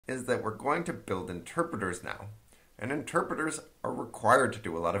is that we're going to build interpreters now, and interpreters are required to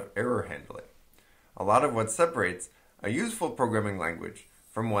do a lot of error handling. A lot of what separates a useful programming language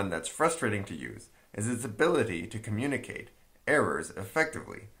from one that's frustrating to use is its ability to communicate errors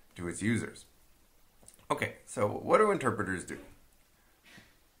effectively to its users. Okay, so what do interpreters do?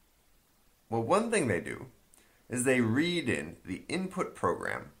 Well, one thing they do is they read in the input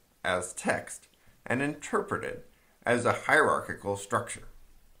program as text and interpret it as a hierarchical structure.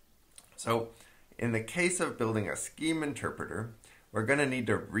 So in the case of building a scheme interpreter, we're going to need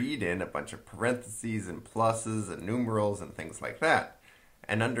to read in a bunch of parentheses and pluses and numerals and things like that,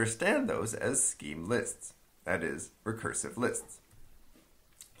 and understand those as scheme lists, that is, recursive lists.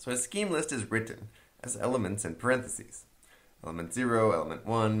 So a scheme list is written as elements in parentheses. Element 0, element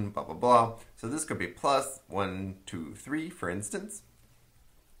 1, blah, blah, blah. So this could be plus 1, 2, 3, for instance.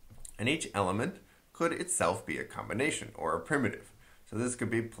 And each element could itself be a combination or a primitive. So this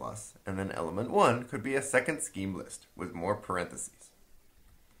could be plus, and then element 1 could be a second scheme list with more parentheses.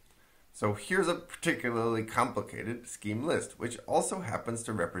 So here's a particularly complicated scheme list, which also happens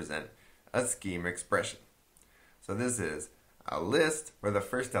to represent a scheme expression. So this is a list where the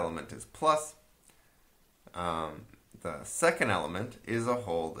first element is plus. The second element is a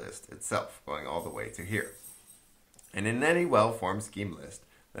whole list itself, going all the way to here. And in any well-formed scheme list,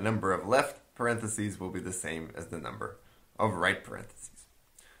 the number of left parentheses will be the same as the number of right parentheses.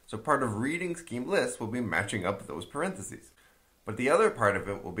 So part of reading scheme lists will be matching up those parentheses. But the other part of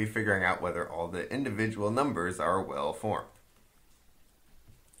it will be figuring out whether all the individual numbers are well-formed.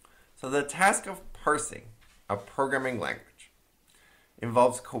 So the task of parsing a programming language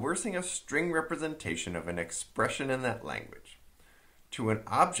involves coercing a string representation of an expression in that language to an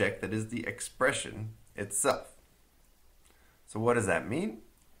object that is the expression itself. So what does that mean?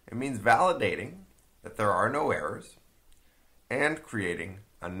 It means validating that there are no errors and creating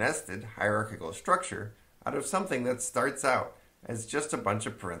a nested hierarchical structure out of something that starts out as just a bunch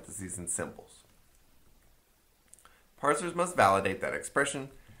of parentheses and symbols. Parsers must validate that expression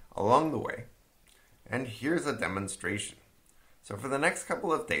along the way, and here's a demonstration. So for the next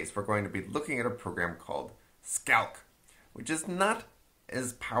couple of days, we're going to be looking at a program called Scalc, which is not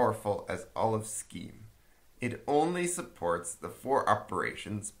as powerful as all of Scheme. It only supports the 4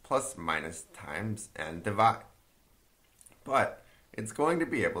 operations plus, minus, times, and divide. But it's going to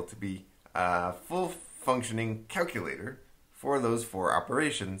be able to be a full-functioning calculator for those 4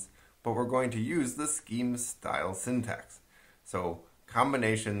 operations, but we're going to use the Scheme-style syntax. So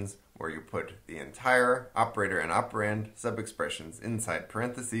combinations where you put the entire operator and operand sub-expressions inside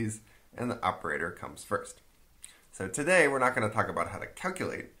parentheses, and the operator comes first. So today we're not going to talk about how to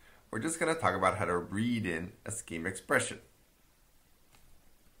calculate, we're just going to talk about how to read in a scheme expression.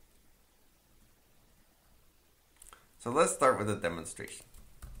 So let's start with a demonstration.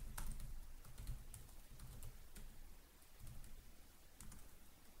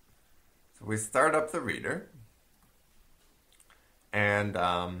 So we start up the reader, and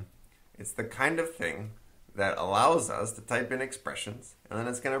it's the kind of thing that allows us to type in expressions, and then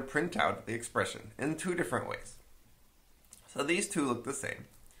it's going to print out the expression in 2 different ways. So these 2 look the same,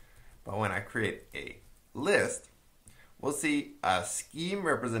 but when I create a list, we'll see a scheme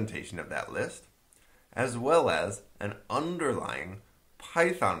representation of that list, as well as an underlying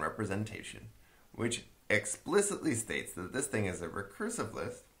Python representation, which explicitly states that this thing is a recursive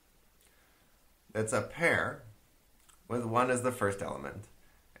list that's a pair with 1 as the first element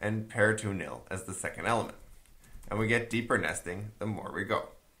and pair to nil as the second element. And we get deeper nesting the more we go.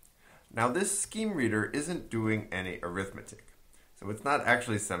 Now this scheme reader isn't doing any arithmetic. So it's not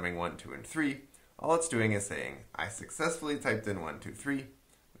actually summing 1, 2, and 3. All it's doing is saying, I successfully typed in 1, 2, 3.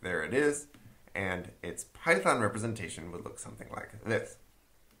 There it is. And its Python representation would look something like this.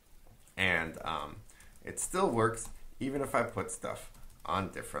 And it still works even if I put stuff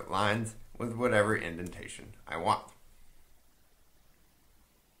on different lines with whatever indentation I want.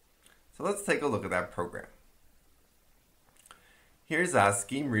 So let's take a look at that program. Here's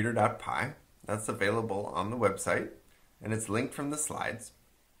schemereader.py. That's available on the website, and it's linked from the slides.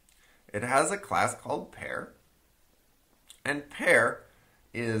 It has a class called pair, and pair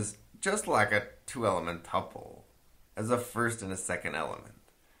is just like a 2-element tuple as a first and a second element.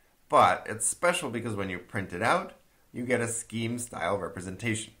 But it's special because when you print it out, you get a scheme-style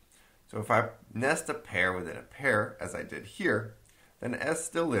representation. So if I nest a pair within a pair, as I did here, then S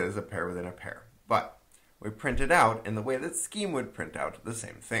still is a pair within a pair. But we print it out in the way that Scheme would print out the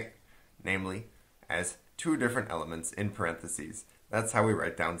same thing, namely as 2 different elements in parentheses. That's how we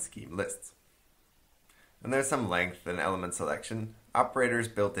write down scheme lists. And there's some length and element selection operators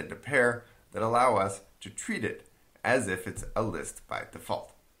built into pair that allow us to treat it as if it's a list by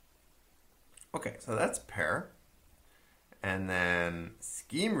default. Okay, so that's pair. And then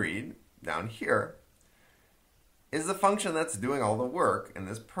scheme read down here is the function that's doing all the work in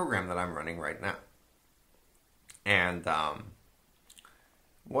this program that I'm running right now. And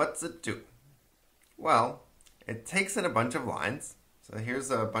what's it do? Well, it takes in a bunch of lines. So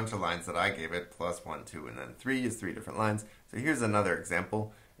here's a bunch of lines that I gave it, plus 1, 2, and then 3 is 3 different lines. So here's another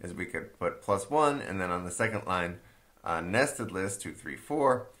example, is we could put plus 1, and then on the second line, nested list 2, 3,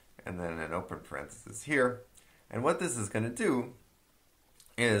 4, and then an open parenthesis here. And what this is going to do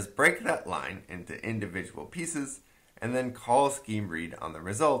is break that line into individual pieces, and then call scheme read on the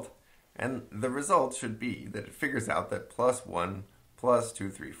result. And the result should be that it figures out that plus 1 plus 2,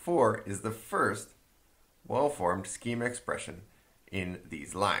 3, 4 is the first well-formed scheme expression in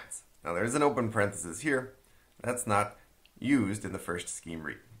these lines. Now there's an open parenthesis here. That's not used in the first scheme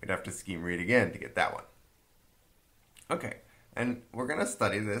read. We'd have to scheme read again to get that one. Okay, and we're going to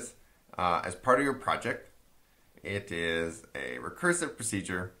study this as part of your project. It is a recursive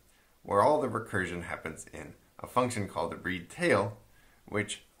procedure where all the recursion happens in a function called a read tail,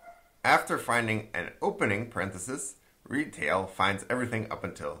 which after finding an opening parenthesis, read tail finds everything up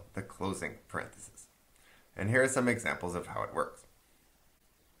until the closing parenthesis. And here are some examples of how it works.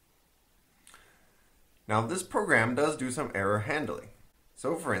 Now this program does do some error handling.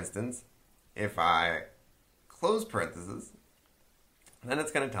 So for instance, if I close parentheses, then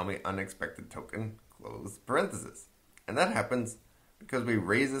it's going to tell me unexpected token, close parentheses. And that happens because we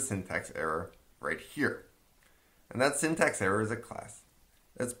raise a syntax error right here. And that syntax error is a class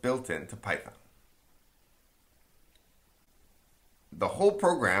that's built into Python. The whole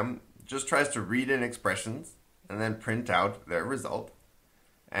program just tries to read in expressions and then print out their result.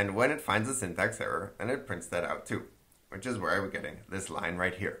 And when it finds a syntax error, then it prints that out too, which is where we're getting this line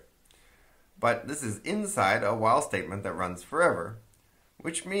right here. But this is inside a while statement that runs forever,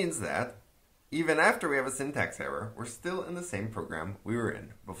 which means that even after we have a syntax error, we're still in the same program we were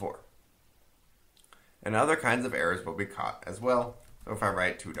in before. And other kinds of errors will be caught as well. So if I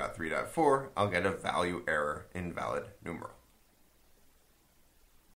write 2.3.4, I'll get a value error invalid numeral.